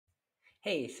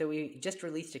Hey, so we just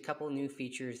released a couple new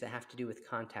features that have to do with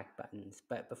contact buttons.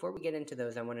 But before we get into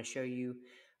those, I want to show you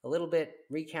a little bit,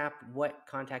 recap what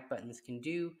contact buttons can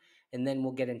do, and then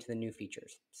we'll get into the new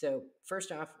features. So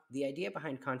first off, the idea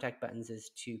behind contact buttons is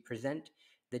to present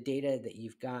the data that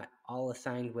you've got all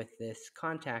assigned with this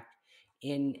contact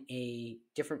in a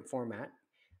different format.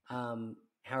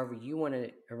 However you want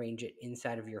to arrange it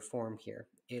inside of your form here.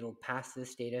 It'll pass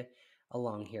this data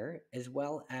along here, as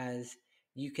well as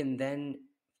you can then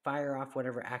fire off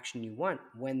whatever action you want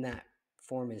when that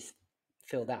form is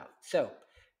filled out. So,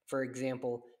 for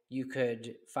example, you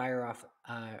could fire off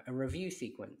a review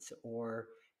sequence, or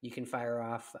you can fire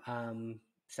off,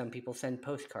 some people send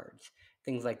postcards,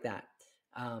 things like that,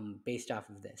 based off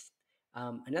of this.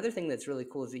 Another thing that's really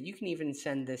cool is that you can even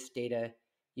send this data.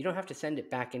 You don't have to send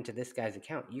it back into this guy's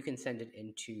account. You can send it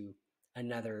into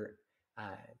another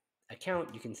uh,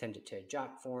 account. You can send it to a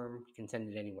Jot form. You can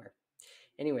send it anywhere.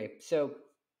 Anyway, so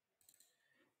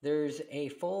there's a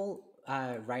full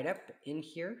write-up in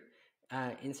here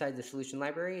inside the solution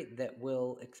library that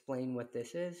will explain what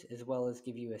this is, as well as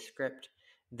give you a script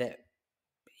that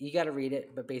you got to read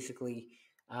it, but basically,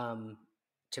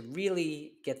 to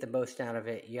really get the most out of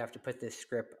it, you have to put this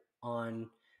script on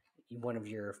one of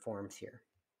your forms here.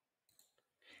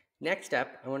 Next up,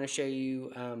 I want to show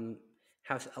you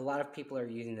how a lot of people are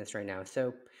using this right now.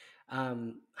 So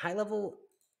HighLevel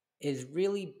is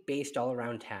really based all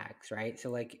around tags, right? So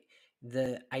like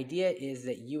the idea is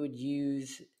that you would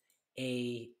use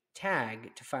a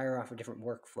tag to fire off a different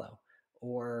workflow,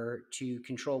 or to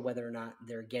control whether or not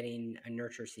they're getting a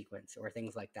nurture sequence or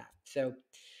things like that. So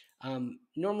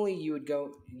normally you would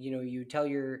go, you tell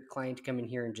your client to come in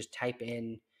here and just type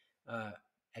in uh,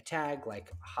 a tag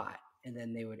like hot, and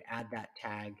then they would add that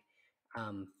tag.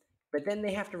 Um, but then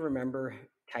they have to remember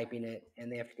typing it,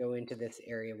 and they have to go into this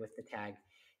area with the tag.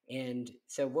 And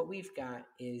so what we've got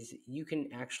is you can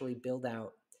actually build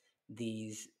out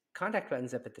these contact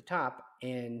buttons up at the top.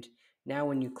 And now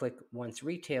when you click once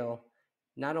retail,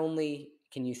 not only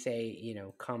can you say,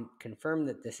 confirm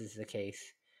that this is the case,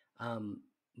 um,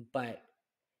 but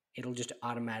it'll just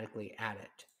automatically add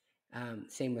it.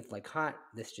 Same with like hot,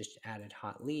 this just added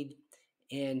hot lead.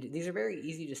 And these are very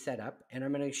easy to set up, and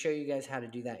I'm going to show you guys how to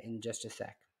do that in just a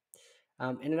sec.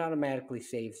 And it automatically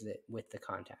saves it with the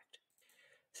contact.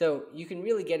 So you can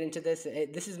really get into this.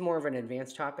 This is more of an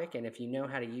advanced topic, and if you know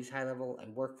how to use HighLevel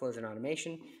and workflows and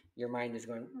automation, your mind is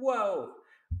going, whoa!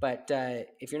 But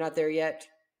if you're not there yet,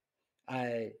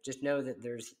 just know that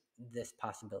there's this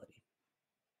possibility.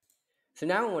 So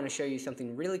now I want to show you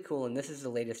something really cool, and this is the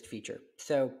latest feature.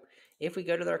 So if we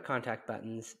go to our contact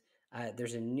buttons,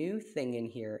 there's a new thing in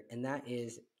here, and that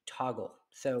is toggle.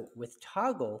 So with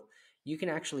toggle, you can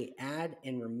actually add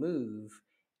and remove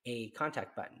a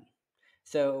contact button.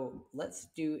 So let's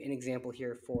do an example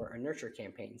here for a nurture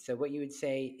campaign. So what you would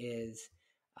say is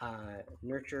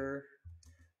nurture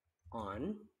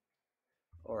on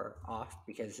or off,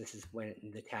 because this is when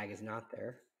the tag is not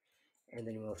there. And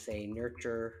then we'll say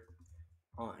nurture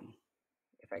on,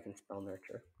 if I can spell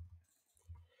nurture.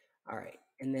 All right,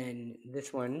 and then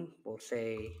this one we'll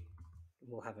say,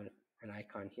 we'll have an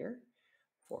icon here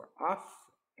for off,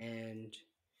 and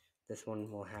this one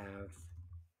will have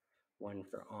one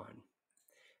for on.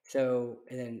 So,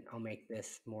 and then I'll make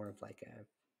this more of like a,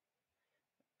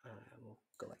 we'll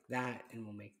go like that, and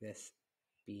we'll make this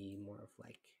be more of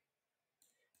like,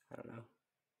 I don't know,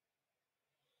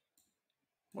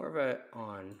 more of a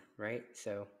on, right?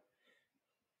 So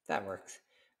that works.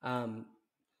 And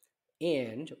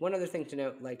one other thing to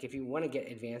note, like if you want to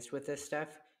get advanced with this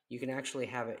stuff, you can actually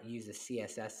have it use a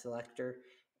CSS selector,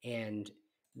 and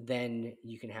then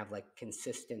you can have like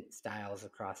consistent styles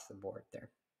across the board there.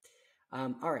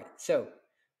 All right, so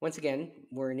once again,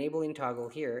 we're enabling toggle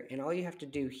here, and all you have to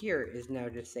do here is now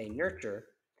just say nurture.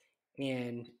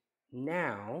 And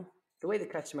now the way the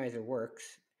customizer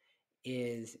works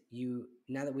is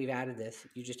now that we've added this,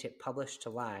 you just hit publish to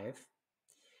live.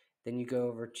 Then you go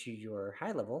over to your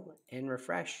HighLevel and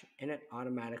refresh, and it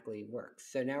automatically works.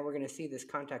 So now we're going to see this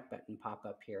contact button pop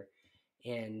up here,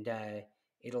 and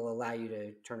it'll allow you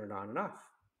to turn it on and off.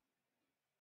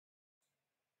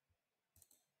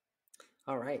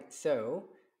 All right, so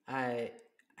I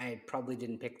probably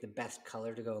didn't pick the best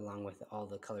color to go along with all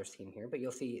the color scheme here, but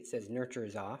you'll see it says nurture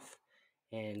is off.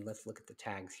 And let's look at the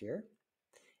tags here.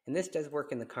 And this does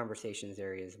work in the conversations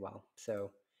area as well.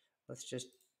 So let's just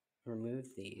remove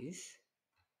these.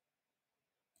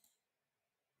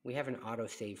 We have an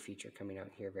autosave feature coming out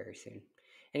here very soon.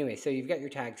 Anyway, so you've got your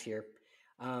tags here.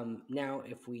 Now,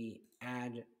 if we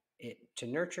add it to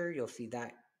nurture, you'll see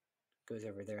that goes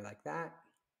over there like that.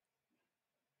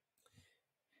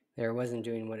 There wasn't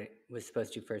doing what it was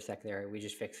supposed to for a sec there. We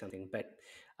just fixed something. But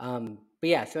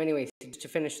yeah, so anyways, to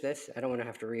finish this, I don't want to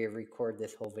have to record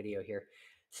this whole video here.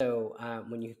 So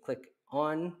when you click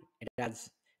on, it adds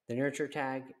the nurture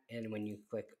tag, and when you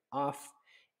click off,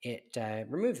 it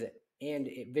removes it, and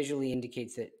it visually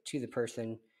indicates it to the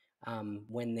person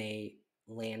when they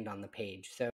land on the page.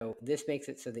 So this makes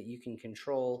it so that you can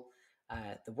control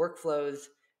the workflows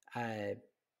uh,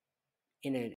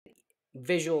 in a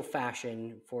visual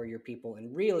fashion for your people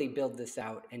and really build this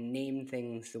out and name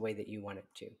things the way that you want it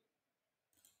to.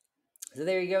 So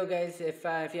there you go, guys. If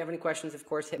you have any questions, of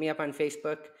course, hit me up on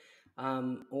Facebook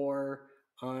or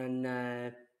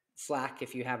on Slack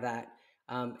if you have that.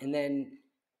 And then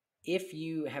if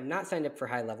you have not signed up for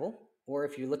HighLevel, or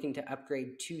if you're looking to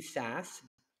upgrade to SaaS,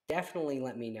 definitely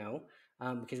let me know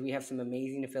because we have some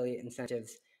amazing affiliate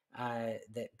incentives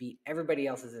that beat everybody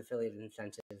else's affiliate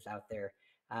incentives out there.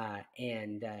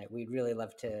 And we'd really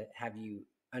love to have you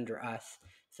under us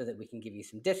so that we can give you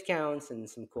some discounts and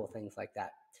some cool things like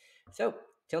that. So,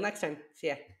 till next time, see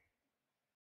ya.